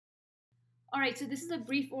All right, so this is a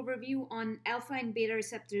brief overview on alpha and beta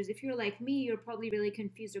receptors. If you're like me, you're probably really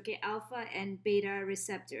confused. Okay, alpha and beta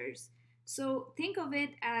receptors. So think of it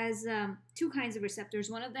as two kinds of receptors.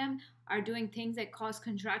 One of them are doing things that cause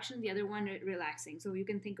contraction, the other one relaxing. So you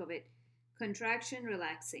can think of it contraction,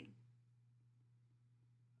 relaxing.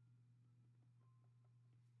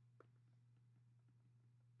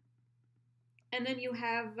 And then you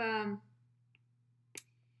have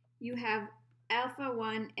alpha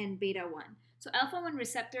 1 and beta 1. So alpha 1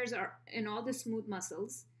 receptors are in all the smooth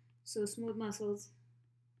muscles. So smooth muscles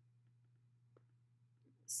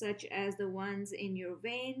such as the ones in your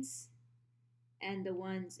veins and the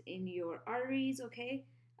ones in your arteries, okay?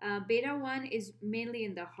 Beta 1 is mainly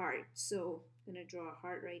in the heart. So I'm going to draw a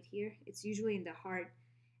heart right here. It's usually in the heart.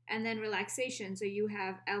 And then relaxation. So you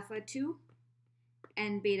have alpha 2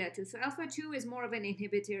 and beta 2. So alpha 2 is more of an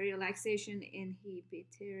inhibitory, relaxation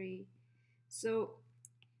inhibitory. So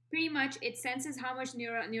pretty much it senses how much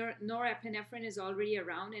norepinephrine is already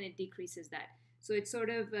around and it decreases that. So it sort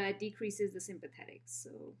of decreases the sympathetics.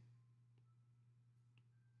 So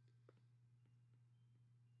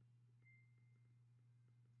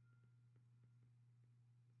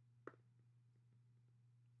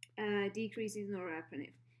decreases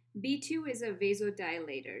norepinephrine. B2 is a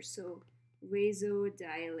vasodilator. So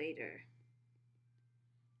vasodilator.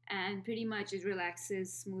 And pretty much it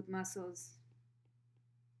relaxes smooth muscles.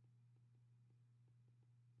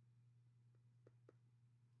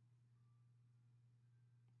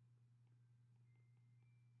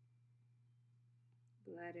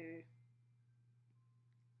 Bladder,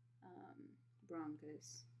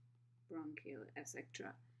 bronchus, bronchial,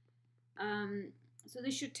 etc. So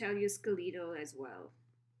this should tell you skeletal as well.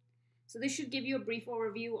 So this should give you a brief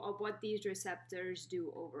overview of what these receptors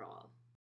do overall.